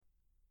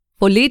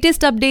For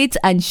latest updates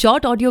and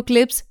short audio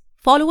clips,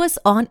 follow us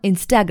on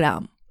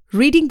Instagram,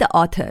 Reading the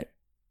Author.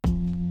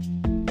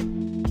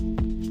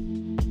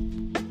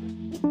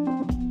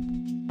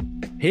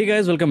 Hey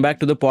guys, welcome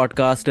back to the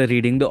podcast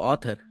Reading the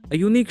Author, a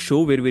unique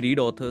show where we read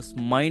authors'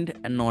 mind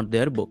and not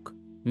their book.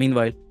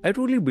 Meanwhile, I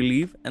truly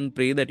believe and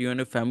pray that you and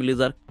your families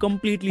are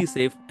completely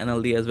safe and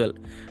healthy as well.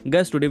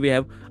 Guys, today we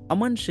have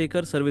Aman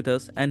Shekhar sir with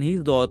us, and he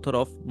is the author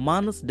of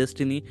Man's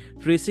Destiny,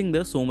 Tracing the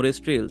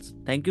Somrace Trails.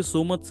 Thank you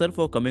so much, sir,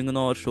 for coming on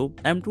our show.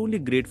 I am truly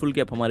grateful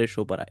कि आप हमारे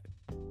show पर आए.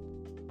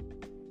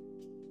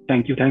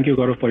 Thank you,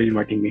 Gaurav, for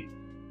inviting me.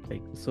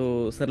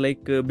 So, sir,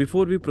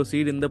 before we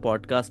proceed in the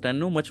podcast and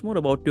know much more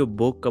about your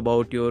book,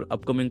 about your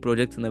upcoming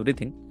projects and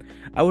everything,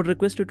 I would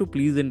request you to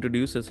please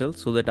introduce yourself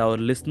so that our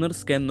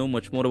listeners can know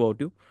much more about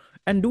you.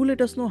 And do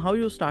let us know how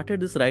you started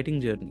this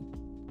writing journey.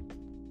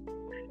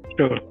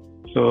 Sure.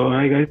 So,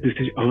 hi guys, this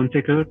is Aman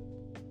Shekhar.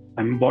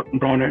 I'm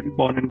born and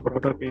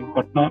brought up in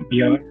Patna,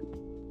 Bihar.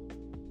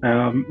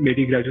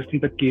 मेरी graduation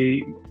तक की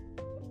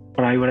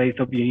पढ़ाई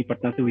सब यहीं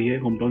पटना से हुई है,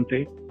 home town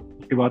से.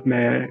 उसके बाद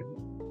मैं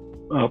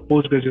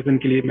पोस्ट ग्रेजुएशन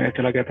के लिए मैं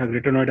चला गया था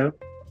Greater Noida.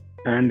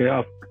 And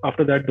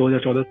after that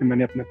 2014 से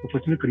मैंने अपना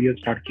प्रोफेशनल करियर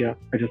स्टार्ट किया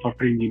as a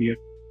software engineer.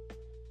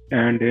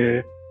 And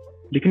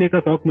लिखने का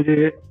शौक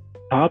मुझे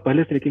था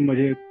पहले से, लेकिन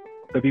मुझे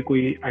कभी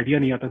कोई आइडिया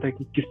नहीं आता था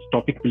कि किस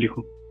टॉपिक पे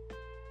लिखूं.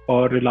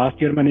 और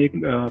लास्ट ईयर मैंने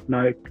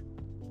अपना एक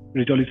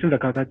रिजोल्यूशन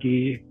रखा था कि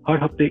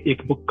हर हफ्ते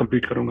एक बुक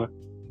कंप्लीट करूंगा.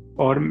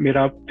 और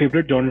मेरा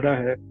फेवरेट जॉनरा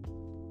है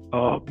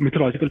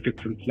mythological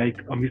fiction,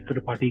 like Amit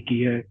Tripathi की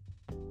है,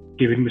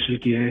 केविन मिशेल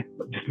की है,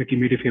 जिसमें कि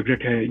मेरी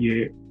फेवरेट है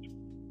ये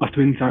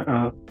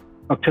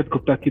अक्षत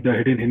गुप्ता की द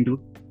हिडन हिंदू.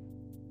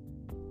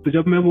 तो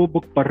जब मैं वो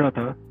बुक पढ़ रहा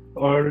था,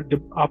 और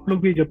जब आप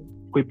लोग भी जब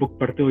कोई बुक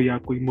पढ़ते हो या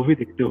कोई मूवी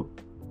देखते हो,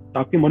 तो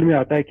आपके मन में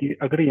आता है कि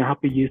अगर यहाँ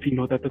पे ये सीन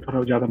होता तो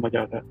थोड़ा ज्यादा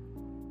मजा आता.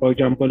 फॉर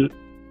एग्जाम्पल,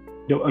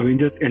 जब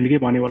अवेंजर्स एंड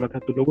गेम आने वाला था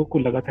तो लोगों को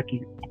लगा था कि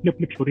अपने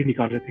अपने थ्योरी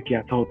निकाल रहे थे कि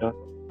ऐसा होता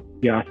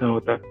या ऐसा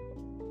होता.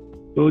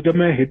 तो जब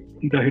मैं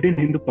द हिडन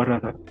हिंदू पढ़ रहा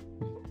था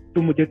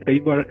तो मुझे कई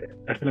बार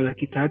ऐसा लगा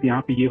कि शायद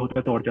यहाँ पे ये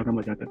होता तो और ज्यादा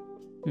मजा आता.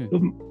 तो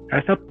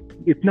ऐसा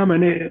इतना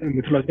मैंने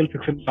mythological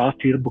fiction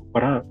last year book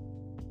पढ़ा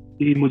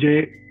कि मुझे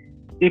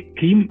एक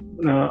थीम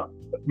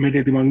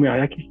मेरे दिमाग में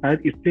आया कि शायद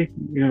इससे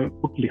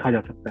बुक लिखा जा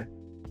सकता है.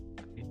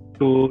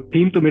 तो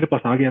थीम तो मेरे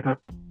पास आ गया था,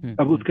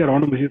 अब उसके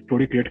अराउंड मुझे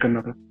स्टोरी क्रिएट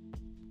करना था.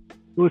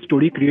 तो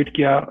स्टोरी क्रिएट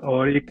किया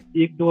और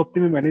एक दो हफ्ते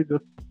में मैंने जो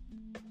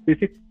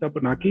बेसिक सब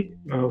बना के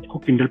उसको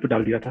किंडल पे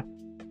डाल दिया था,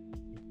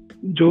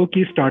 जो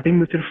कि स्टार्टिंग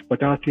में सिर्फ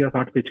 50 या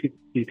 60 पेज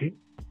की थी.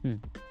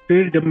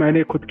 फिर जब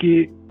मैंने खुद की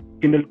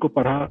किंडल को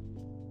पढ़ा,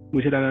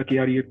 मुझे लगा कि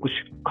यार ये कुछ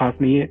खास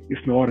नहीं है,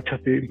 इसमें और अच्छा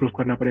से इम्प्रूव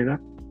करना पड़ेगा.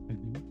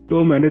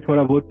 तो मैंने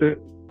थोड़ा बहुत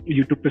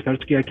यूट्यूब पे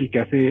सर्च किया कि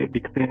कैसे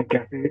लिखते हैं,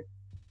 कैसे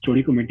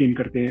स्टोरी को मेंटेन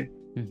करते हैं.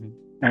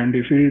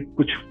 एंड फिर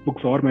कुछ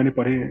बुक्स और मैंने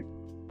पढ़े,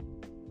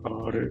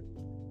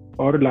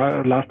 और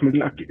लास्ट में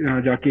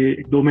जाके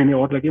 2 महीने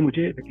और लगे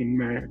मुझे, लेकिन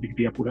मैं लिख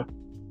दिया पूरा.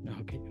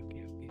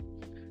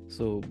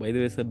 So by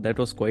the way sir, that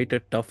was quite a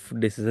tough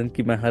decision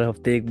कि मैं हर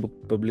हफ्ते एक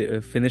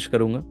बुक फिनिश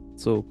करूँगा.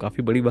 So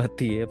काफ़ी बड़ी बात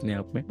थी ये अपने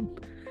आप में.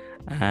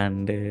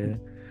 And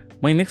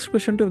my next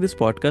question to this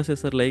podcast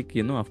is sir, like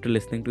you know, after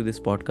listening to this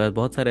podcast,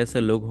 बहुत सारे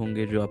ऐसे लोग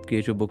होंगे जो आपकी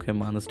ये जो बुक है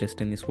मानस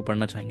डेस्टिनी, इसको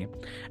पढ़ना चाहेंगे.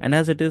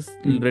 And as it is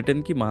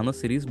written की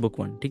मानस सीरीज बुक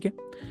 1, ठीक है.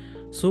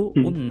 So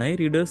उन नए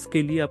रीडर्स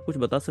के लिए आप कुछ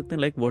बता सकते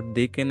हैं, like what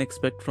they can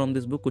expect from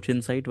this book, कुछ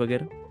इंसाइट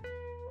वगैरह?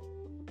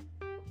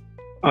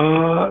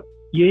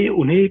 ये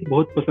उन्हें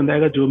बहुत पसंद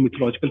आएगा जो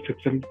मिथोलॉजिकल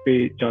फिक्शन पे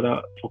ज्यादा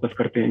फोकस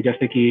करते हैं.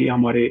 जैसे कि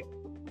हमारे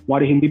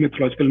हिंदी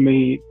मिथोलॉजिकल में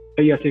ही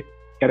कई ऐसे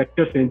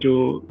कैरेक्टर्स हैं जो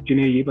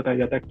जिन्हें ये बताया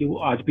जाता है कि वो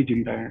आज भी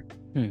जिंदा हैं,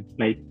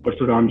 लाइक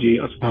परशुराम जी,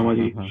 अश्वत्थामा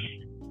जी.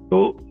 तो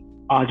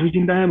आज भी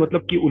जिंदा है,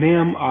 मतलब कि उन्हें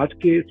हम आज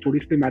के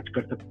स्टोरीज पे मैच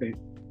कर सकते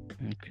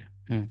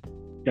हैं.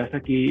 जैसा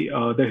कि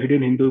द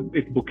हिडन हिंदू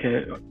एक बुक है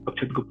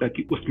अक्षत गुप्ता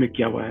की, उसमें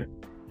किया हुआ है.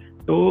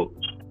 तो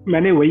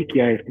मैंने वही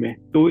किया है इसमें.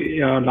 तो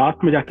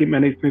लास्ट में जाके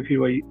मैंने इसमें फिर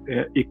वही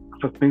एक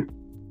सस्पेंस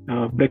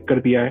ब्रेक कर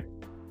दिया है.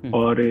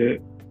 और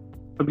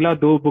अगला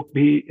 2 बुक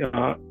भी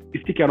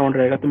इसी के अराउंड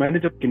रहेगा. तो मैंने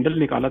जब किंडल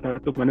निकाला था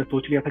तो मैंने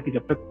सोच लिया था कि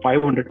जब तक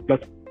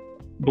 500+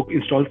 बुक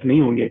इंस्टॉल्स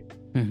नहीं होंगे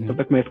तब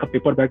तक मैं इसका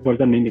पेपर बैक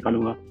वर्जन नहीं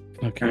निकालूंगा.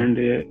 एंड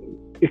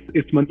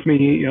इस मंथ में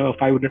ही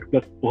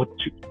 500+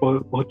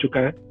 पहुंच चुका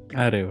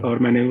है. और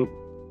मैंने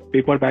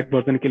पेपर बैक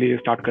वर्जन के लिए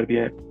स्टार्ट कर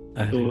दिया है.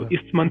 तो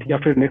इस मंथ या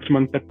फिर नेक्स्ट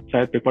मंथ तक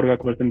शायद पेपर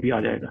बैक वर्जन भी आ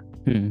जाएगा.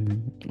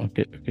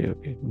 ओके.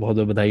 बहुत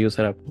बहुत बधाई हो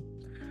सर आपको.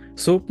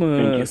 सो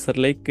सर,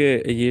 लाइक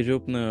ये जो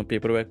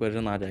पेपर बैक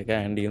वर्जन आ जाएगा,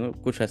 एंड यू नो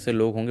कुछ ऐसे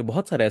लोग होंगे,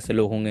 बहुत सारे ऐसे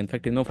लोग होंगे,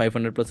 इनफैक्ट यू नो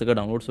 500+ अगर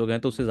डाउनलोड्स हो गए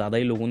तो उससे ज़्यादा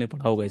ही लोगों ने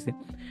पढ़ा होगा इसे.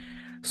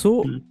 So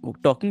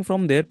talking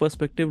from their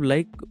perspective,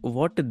 like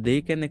what they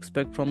can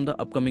expect from the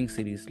upcoming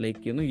series,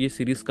 like you know ये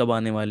सीरीज कब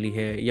आने वाली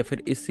है, या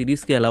फिर इस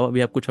सीरीज के अलावा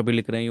भी आप कुछ अभी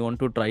लिख रहे हैं, you want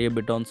to try a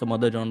bit on some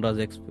other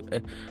genres,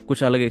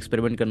 कुछ अलग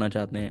एक्सपेरिमेंट करना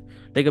चाहते हैं,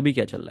 like अभी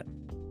क्या चल रहा है?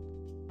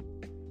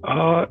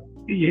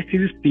 ये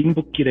सीरीज 3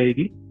 बुक की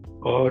रहेगी,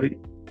 और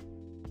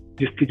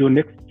जिसकी जो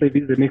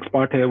नेक्स्ट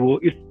पार्ट है वो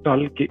इस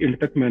साल के एंड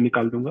तक मैं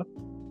निकाल दूंगा.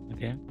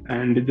 ओके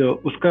एंड जो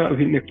उसका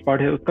अभी नेक्स्ट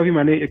पार्ट है उसका भी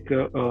मैंने एक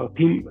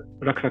थीम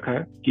रख रखा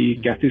है कि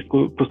कैसे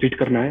इसको प्रोसीड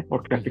करना है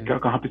और कैसे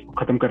कहाँ पे इसको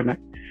खत्म करना है।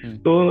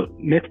 तो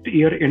नेक्स्ट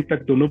ईयर एंड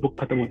तक दोनों बुक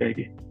खत्म हो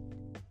जाएगी।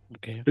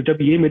 ओके तो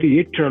जब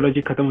ये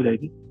ट्रिलॉजी खत्म हो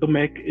जाएगी तो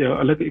मैं एक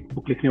अलग एक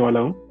बुक लिखने वाला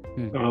हूँ।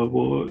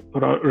 वो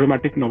थोड़ा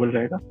रोमांटिक नॉवल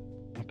रहेगा।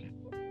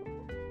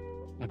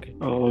 ओके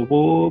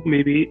वो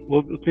मे बी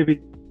वो उसमें भी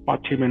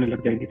 5-6 महीने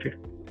लग जाएंगे फिर।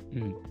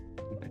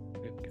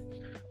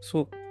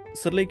 So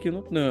sir like you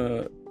know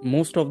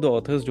most of the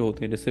authors जो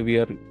होते हैं, जैसे वी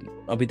आर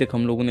अभी तक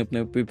हम लोगों ने अपने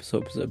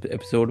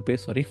एपिसोड पे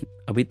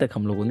अभी तक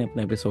हम लोगों ने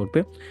अपने एपिसोड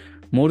पे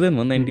मोर देन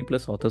 190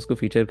 प्लस ऑथर्स को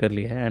फीचर कर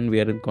लिया है, and we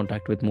are in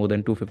contact with more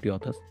than 250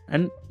 authors,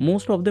 and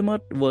most of them are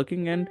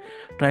working and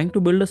trying to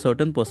build a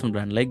certain personal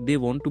brand, like they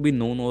want to be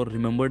known और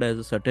remembered as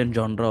a certain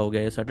genre हो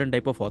गया, certain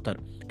type of author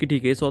कि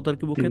ठीक है इस author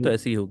की book है तो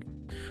ऐसी ही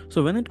होगी।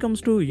 So when it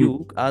comes to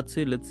you, आज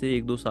से लेट्स से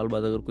 1-2 साल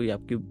बाद अगर कोई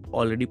आपकी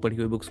ऑलरेडी पढ़ी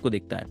हुई बुक्स को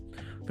देखता है,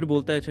 फिर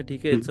बोलता है अच्छा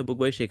ठीक है it's a book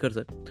by Shekhar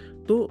sir,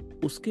 तो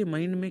उसके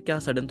माइंड में क्या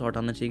सडन थॉट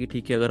आना चाहिए कि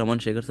ठीक है अगर अमन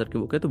शेखर सर की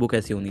बुक है तो बुक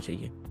ऐसी होनी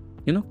चाहिए?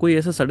 यू नो कोई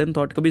ऐसा सडन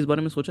थॉट कभी इस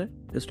बारे में सोचा है,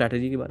 इस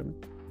स्ट्रैटेजी के बारे में?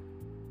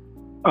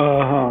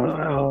 हाँ,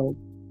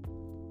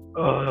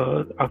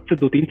 आज से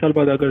 2-3 साल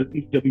बाद अगर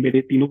जब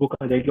मेरे तीनों बुक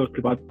आ जाएगी और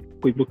उसके बाद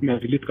कोई बुक मैं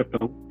रिलीज करता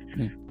हूँ,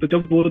 तो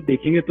जब वो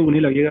देखेंगे तो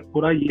उन्हें लगेगा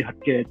थोड़ा ये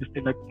हटके है, जिससे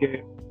लग के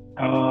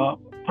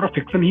थोड़ा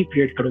फिक्शन ही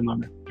क्रिएट करूंगा।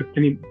 मैं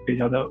फिक्शन ही पे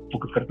ज्यादा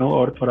फोकस करता हूँ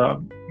और थोड़ा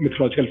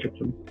मिथोलॉजिकल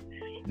फिक्शन।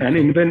 एंड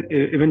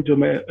इवन जो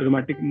मैं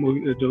रोमांटिक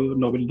मूवी जो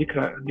नॉवेल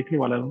लिखने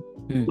वाला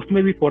हूँ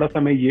उसमें भी थोड़ा सा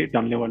मैं ये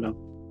डालने वाला हूँ।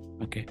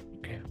 ओके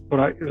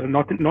थोड़ा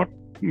not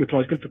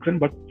mythological fiction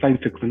but science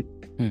fiction.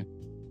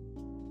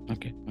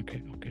 Okay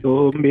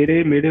तो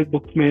मेरे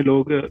बुक्स में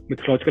लोग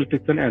mythological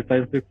fiction and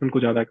science fiction को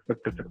ज्यादा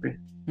एक्सपेक्ट कर सकते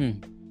हैं।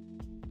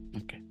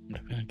 Okay,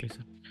 definitely,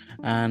 sir.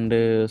 And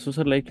so,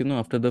 sir, like, you know,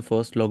 after the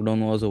first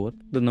lockdown was over,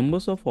 the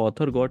numbers of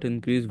author got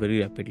increased very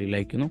rapidly.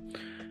 Like, you know,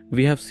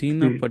 we have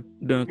seen a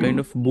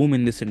kind of boom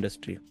in this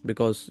industry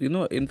because, you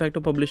know, in fact,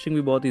 publishing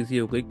भी बहुत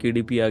easy हो गई,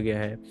 KDP आ गया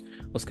है,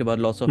 उसके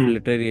बाद loss of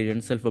literary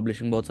agents, self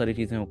publishing, बहुत सारी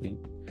चीज़ें हो गई.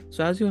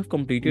 So, as you have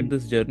completed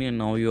this journey and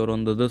now you are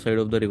on the other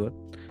side of the river,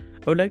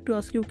 I would like to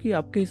ask you कि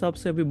आपके हिसाब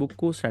से अभी बुक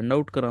को स्टैंड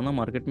आउट कराना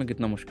मार्केट में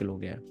कितना मुश्किल हो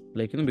गया है?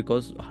 Like you know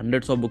because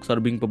hundreds of books are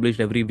being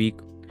published every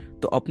week,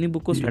 तो अपनी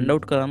बुक को स्टैंड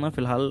आउट कराना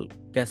फिलहाल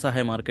कैसा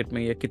है मार्केट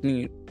में, या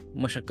कितनी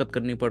मशक्कत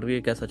करनी पड़ रही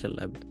है, कैसा चल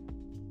रहा है अभी?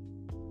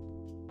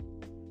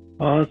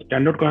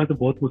 स्टैंड आउट कराना तो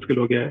बहुत मुश्किल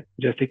हो गया है।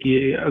 जैसे कि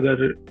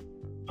अगर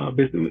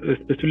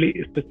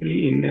specially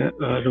in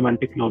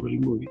romantic novel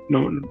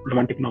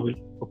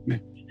book में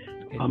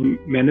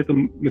मैंने तो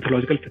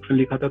मिथोलॉजिकल फिक्शन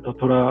लिखा था तो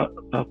थोड़ा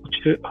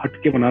कुछ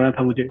हटके बनाना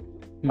था मुझे।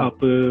 आप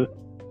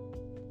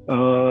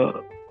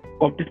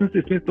कॉम्पिटिशन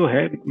इसमें तो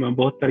है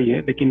बहुत सारी है,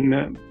 लेकिन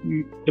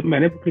जब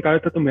मैंने बुक निकाला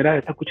था तो मेरा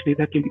ऐसा कुछ नहीं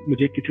था कि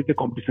मुझे किसी से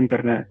कॉम्पिटिशन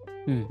करना है।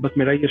 बस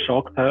मेरा ये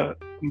शौक था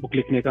बुक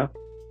लिखने का,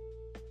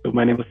 तो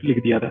मैंने बस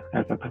लिख दिया था,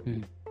 ऐसा था।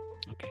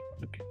 ओके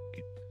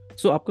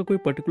सो आपका कोई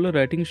पर्टिकुलर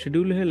राइटिंग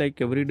शेड्यूल है,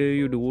 like every day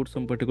you devote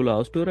some particular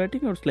hours to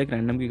writing, और इट्स लाइक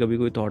रैंडम कि कभी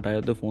कोई थॉट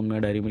आया तो फोन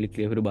में डायरी में लिख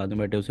लिया, फिर बाद में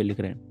बैठे उसे लिख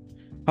रहे हैं?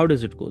 How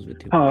does it goes with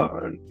you?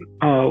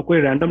 हाँ, कोई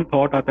रैंडम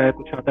थॉट आता है,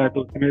 कुछ आता है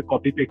तो उसमें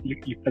कॉपी पे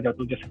लिखता जाता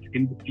हूँ। जैसे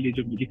सेकंड बुक के लिए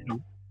जो मैं लिख रहा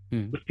हूँ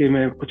उसके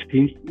मैं कुछ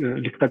थीम्स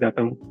लिखता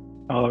जाता हूँ,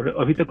 और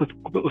अभी तक उस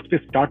पर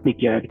स्टार्ट नहीं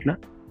किया है लिखना।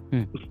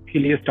 उसके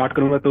लिए स्टार्ट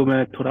करूंगा तो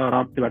मैं थोड़ा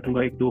आराम से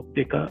बैठूंगा, 1-2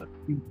 हफ्ते का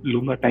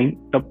लूंगा टाइम,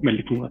 तब मैं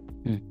लिखूंगा।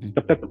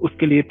 तब तक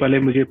उसके लिए पहले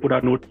मुझे पूरा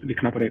नोट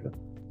लिखना पड़ेगा।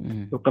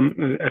 तो कम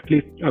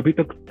एटलीस्ट अभी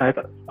तक शायद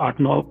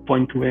 8-9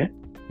 पॉइंट हुए हैं,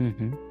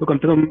 तो कम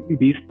से कम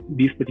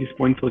 20-25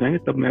 पॉइंट्स हो जाएंगे,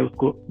 तब मैं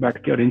उसको बैठ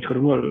के अरेंज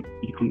करूंगा और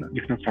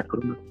लिखना स्टार्ट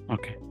करूंगा।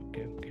 Okay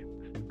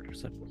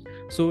sir,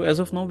 so as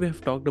of now we have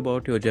talked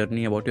about your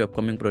journey, about your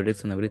upcoming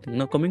projects and everything.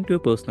 Now coming to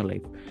your personal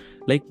life,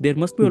 like there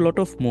must be a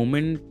lot of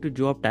moment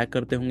जो आप tag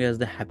करते होंगे as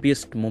the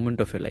happiest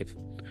moment of your life.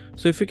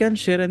 So if you can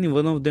share any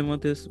one of them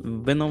with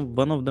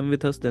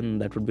us, then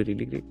that would be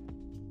really great.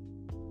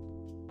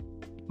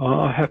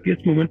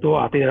 Happiest moment तो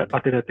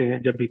आते रहते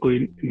हैं जब भी कोई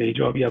नई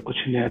जॉब या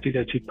कुछ नया चीज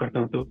अचीव करता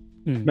हूँ। तो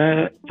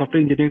मैं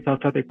सॉफ्टवेयर इंजीनियरिंग साथ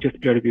साथ एक चेस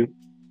प्लेयर भी हूँ।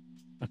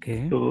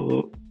 तो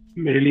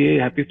मेरे लिए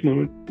हैप्पीएस्ट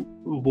मोमेंट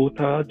वो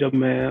था जब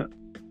मैं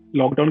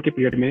लॉकडाउन के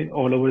पीरियड में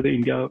all over the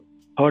India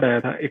third आया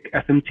था। एक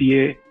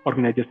SMCA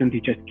ऑर्गेनाइजेशन थी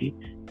चेस की,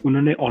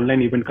 उन्होंने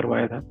ऑनलाइन इवेंट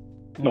करवाया था।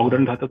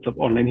 लॉकडाउन था तब सब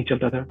ऑनलाइन ही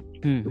चलता था,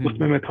 तो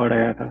उसमें मैं थर्ड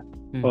आया था।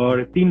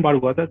 और 3 बार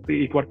हुआ था, तो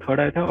एक बार थर्ड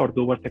आया था और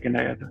 2 बार सेकंड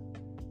आया था।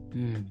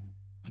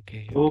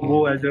 तो वो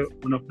as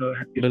one of the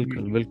happiest.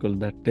 बिल्कुल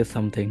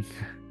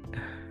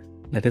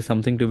that is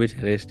something to be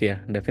cherished,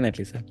 yeah,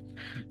 definitely sir.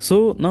 So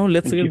now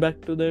let's get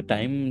back to the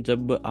time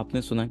जब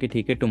आपने सुना कि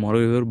ठीक है tomorrow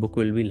your book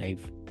will be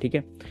live, ठीक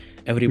है,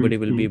 everybody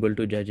will be able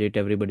to judge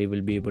it, everybody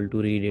will be able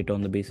to read it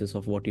on the basis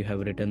of what you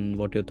have written,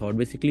 what you thought.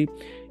 Basically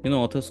you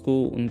know authors को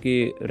उनके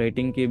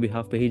writing के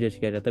behalf पे ही जज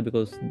किया जाता है,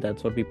 because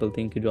that's what people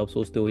think कि जो आप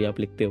सोचते हो या आप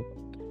लिखते हो।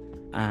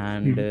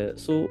 And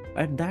so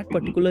at that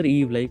particular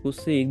eve, like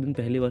उससे एक दिन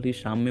पहले वाली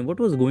शाम में what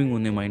was going on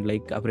in your mind?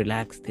 Like आप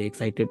relax थे,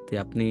 excited थे,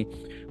 आपने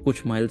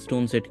कुछ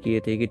milestone सेट किए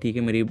थे कि ठीक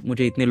है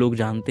मुझे इतने लोग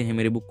जानते हैं,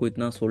 मेरे बुक को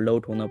इतना सोल्ड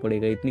आउट होना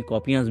पड़ेगा, इतनी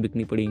कॉपियाँ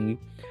बिकनी पड़ेंगी,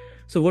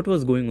 So what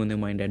was going on in your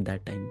mind at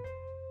that time?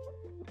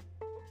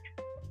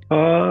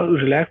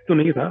 Relax तो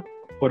नहीं था,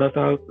 थोड़ा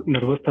सा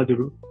नर्वस था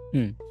जरूर,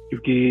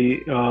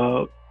 क्योंकि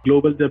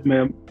ग्लोबल जब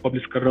मैं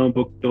पब्लिश कर रहा हूँ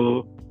बुक, तो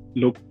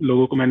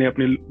लोगों को, मैंने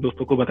अपने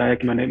दोस्तों को बताया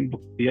कि मैंने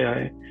बुक दिया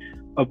है।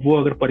 अब वो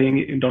अगर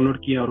पढ़ेंगे, डाउनलोड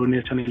किए और उन्हें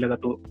अच्छा नहीं लगा,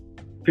 तो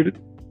फिर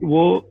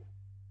वो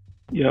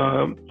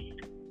या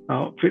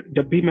फिर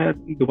जब भी मैं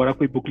दोबारा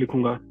कोई बुक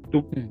लिखूंगा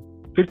तो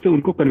फिर से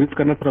उनको कन्विंस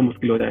करना थोड़ा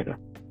मुश्किल हो जाएगा।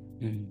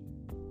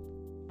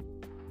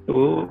 तो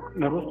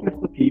नर्वसनेस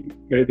तो थी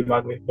मेरे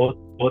दिमाग में, बहुत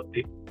बहुत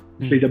थी।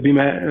 इसलिए जब भी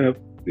मैं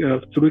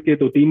शुरू के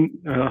 2-3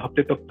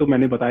 हफ्ते तक तो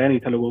मैंने बताया नहीं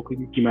था लोगों को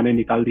कि मैंने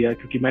निकाल दिया,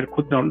 क्योंकि मैं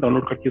खुद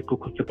डाउनलोड करके उसको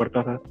खुद से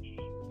पढ़ता था,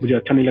 मुझे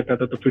अच्छा नहीं लगता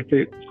था, तो फिर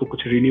से उसको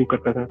कुछ रिन्यू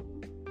करता था।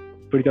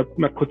 फिर जब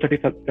मैं खुद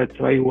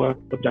सेटिस्फाई हुआ,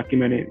 तब जाके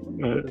मैंने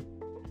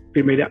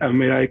फिर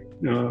मेरा एक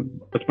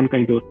बचपन का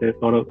ही दोस्त है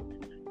सौरभ,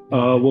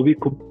 वो भी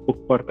खूब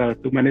बुक पढ़ता है,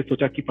 तो मैंने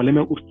सोचा कि पहले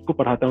मैं उसको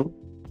पढ़ाता हूँ,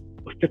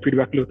 उससे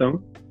फीडबैक लेता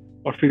हूँ,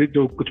 और फिर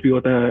जो कुछ भी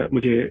होता है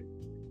मुझे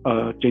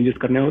चेंजेस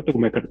करने हो तो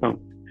मैं करता हूँ।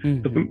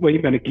 तो फिर वही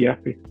मैंने किया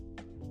फिर।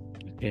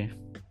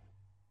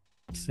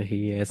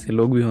 सही है, ऐसे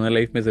लोग भी होना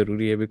लाइफ में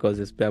जरूरी है,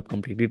 बिकॉज इस पे आप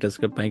कंप्लीटली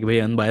ट्रस्ट कर पाए कि भाई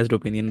अनबायस्ड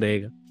ओपिनियन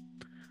रहेगा।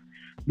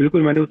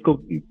 बिल्कुल, मैंने उसको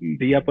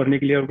दिया पढ़ने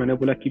के लिए, और मैंने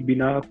बोला कि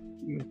बिना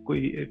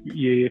कोई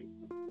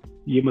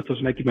ये मत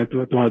सोचना कि मैं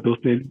तुम्हारा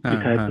दोस्त ने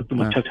लिखा है तो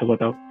तुम अच्छा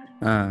बताओ,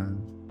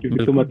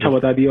 क्योंकि तुम अच्छा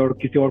बता दिया और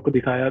किसी और को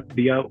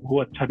दिया वो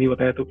अच्छा नहीं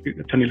बताया तो फिर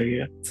अच्छा नहीं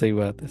लगेगा। सही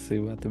बात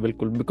है,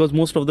 बिल्कुल। बिकॉज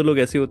मोस्ट ऑफ द लोग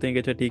ऐसे होते हैं कि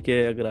अच्छा ठीक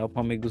है, अगर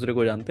हम एक दूसरे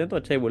को जानते हैं तो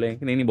अच्छा ही बोलेंगे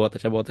कि नहीं बहुत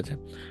अच्छा,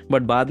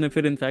 बट बाद में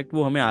फिर इनफैक्ट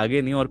वो हमें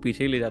आगे नहीं और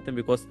पीछे ही ले जाते हैं,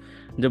 बिकॉज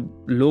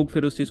जब लोग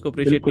फिर उस चीज़ को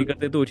अप्रिशिएट नहीं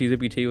करते तो वो चीज़ें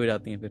पीछे ही हो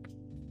जाती हैं फिर।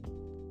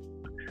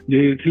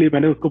 जी, इसलिए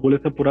मैंने उसको बोले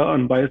था पूरा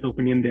अनबायस्ड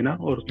ओपिनियन देना,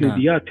 और उसने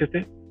दिया अच्छे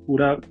से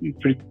पूरा।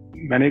 फिर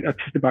मैंने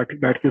अच्छे से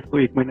बैठ के उसको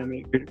 1 महीना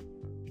में फिर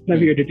जितना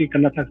भी एडिटिंग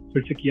करना था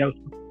फिर से किया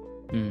उसको।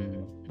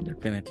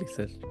 डेफिनेटली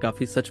सर,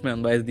 काफी सच में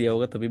अनबायस्ड दिया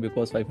होगा तभी,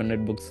 बिकॉज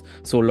 500 बुक्स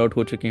सोल्ड आउट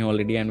हो चुकी हैं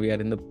already and we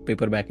are in the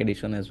paper back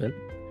addition as well.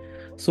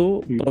 So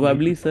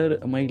probably sir,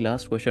 my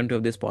last question to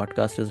this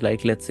podcast is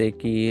like, let's say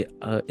कि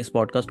इस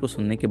पॉडकास्ट को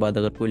सुनने के बाद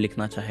अगर कोई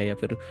लिखना चाहे या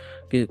फिर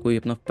कि कोई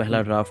अपना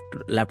पहला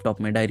ड्राफ्ट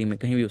लैपटॉप में, डायरी में,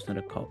 कहीं भी उसने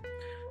रखा हो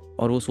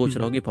और वो सोच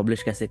रहा हो कि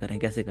पब्लिश कैसे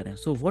करें,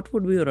 so what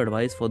would be your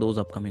advice for those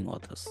upcoming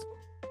authors?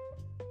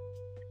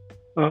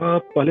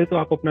 पहले तो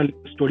आप अपना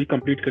स्टोरी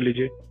कंप्लीट कर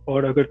लीजिए,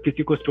 और अगर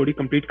किसी को स्टोरी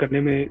कंप्लीट करने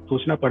में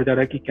सोचना पड़ जा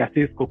रहा है कि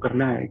कैसे इसको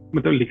करना है,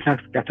 मतलब लिखना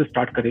कैसे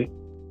स्टार्ट करें,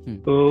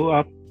 तो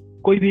आप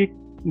कोई भी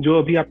जो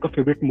अभी आपका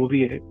फेवरेट मूवी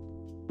है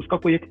उसका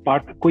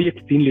कोई एक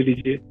सीन ले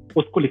लीजिए,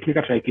 उसको लिखने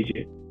का ट्राई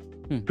कीजिए।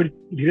 फिर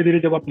धीरे धीरे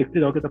जब आप लिखते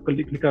जाओगे तब आपका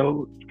लिखने का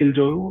स्किल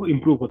जो है वो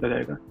इम्प्रूव होता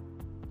जाएगा।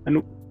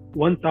 एंड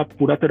वंस आप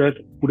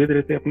पूरी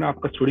तरह से अपना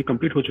आपका स्टोरी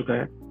कंप्लीट हो चुका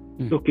है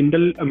तो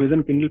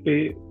अमेजन किंडल पे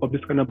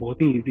पब्लिश करना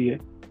बहुत ही ईजी है।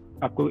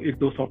 आपको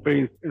 1-2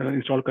 सॉफ्टवेयर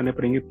इंस्टॉल करने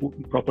पड़ेंगे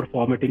प्रॉपर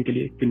फॉर्मेटिंग के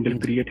लिए। किंडल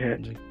क्रिएट है,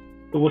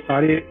 तो वो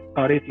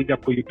सारे चीज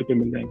आपको यूट्यूब पे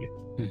मिल जाएंगे।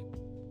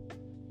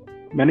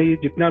 मैंने ये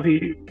जितना भी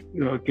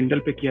किंडल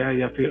पे किया है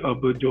या फिर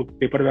अब जो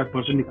पेपर बैक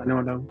वर्जन निकालने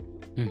वाला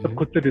हूँ सब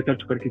खुद से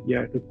रिसर्च करके किया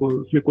है, तो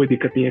उसमें कोई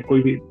दिक्कत नहीं है।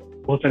 कोई भी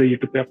बहुत सारे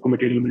यूट्यूब पे आपको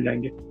मटेरियल मिल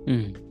जाएंगे।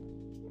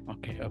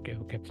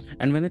 Okay.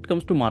 And when it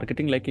comes to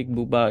marketing, like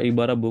एक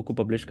बार आप बुक को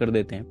पब्लिश कर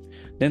देते हैं,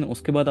 देन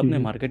उसके बाद आपने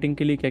मार्केटिंग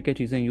के लिए क्या क्या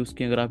चीजें यूज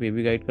की, अगर आप ये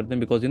भी गाइड करते हैं,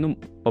 बिकॉज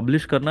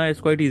पब्लिश करना is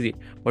quite easy,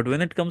 but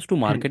when it comes to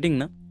marketing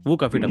ना, वो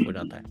काफी टफ हो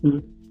जाता है।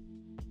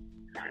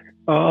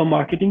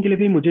 मार्केटिंग के लिए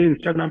भी मुझे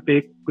इंस्टाग्राम पे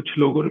कुछ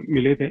लोग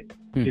मिले थे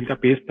जिनका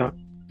पेज था,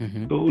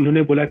 तो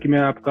उन्होंने बोला कि मैं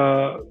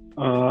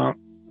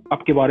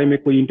आपके बारे में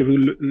कोई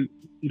इंटरव्यू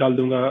डाल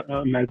दूंगा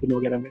मैगजीन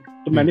वगैरह में,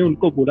 तो मैंने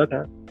उनको बोला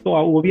था, तो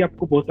वो भी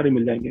आपको बहुत सारे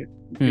मिल जाएंगे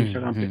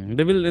इंस्टाग्राम पे।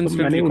 They will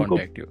instantly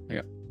contact you.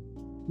 Yeah.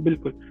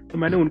 बिल्कुल, तो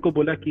मैंने उनको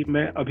बोला कि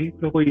मैं अभी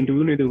तो कोई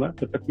इंटरव्यू नहीं दूंगा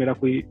जब तक मेरा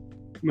कोई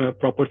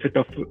proper set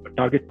of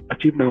target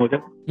achieve नहीं हो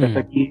जाए,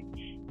 जैसा कि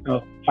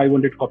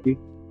 500 कॉपी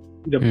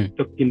जब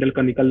तक किंडल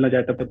का निकल ना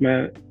जाए तब तक मैं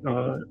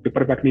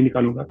पेपर बैक नहीं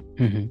निकालूंगा।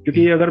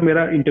 क्योंकि अगर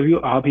मेरा इंटरव्यू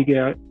आ भी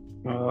गया,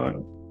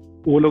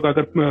 वो लोग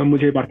अगर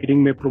मुझे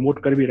मार्केटिंग में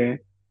प्रमोट कर भी रहे हैं,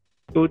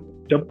 तो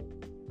जब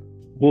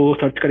वो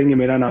सर्च करेंगे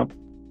मेरा नाम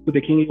तो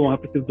देखेंगे कि वहाँ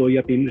पे सिर्फ 2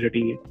 या 3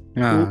 रेटिंग है,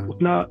 तो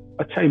उतना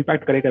अच्छा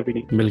इम्पैक्ट करेगा भी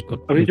नहीं। बिल्कुल।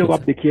 अभी जब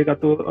आप देखिएगा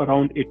तो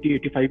अराउंड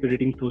 80-85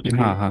 रेटिंग्स हो चुकी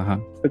हैं।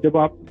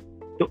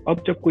 तो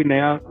अब जब कोई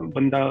नया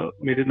बंदा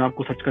मेरे नाम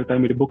को सर्च करता है,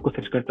 मेरे बुक को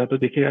सर्च करता है, तो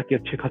देखेगा कि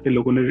अच्छे खासे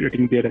लोगों ने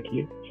रेटिंग दे रखी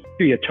है,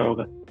 तो ये अच्छा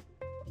होगा।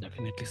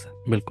 डेफिनेटली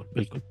सर,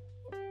 बिल्कुल।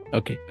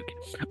 Okay,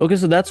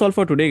 so that's all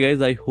for today,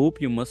 guys. I hope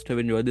you must have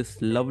enjoyed this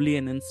lovely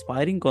and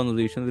inspiring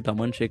conversation with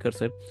Aman, Shekhar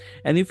sir.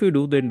 And if you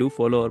do, then do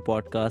follow our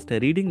podcast,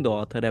 Reading the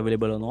Author,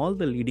 available on all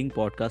the leading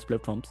podcast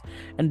platforms.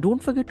 And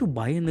don't forget to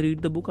buy and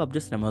read the book. आप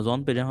just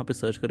Amazon पे जहाँ पे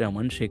search करें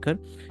अमन शेखर,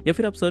 या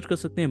फिर आप search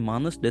कर सकते हैं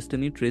मानस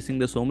destiny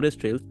tracing the सोमरेस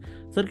trails,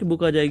 sir की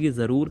बुक आ जाएगी।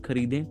 ज़रूर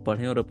खरीदें,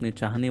 पढ़ें और अपने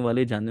चाहने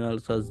वाले, जानने वाले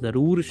के साथ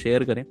ज़रूर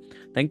शेयर करें।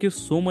 Thank you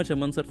so much,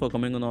 Aman sir, for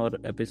coming on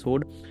our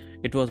episode.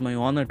 It was my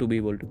honor to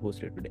be able to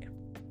host it today.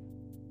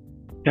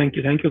 Thank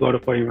you,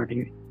 Gaurav, for inviting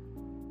me.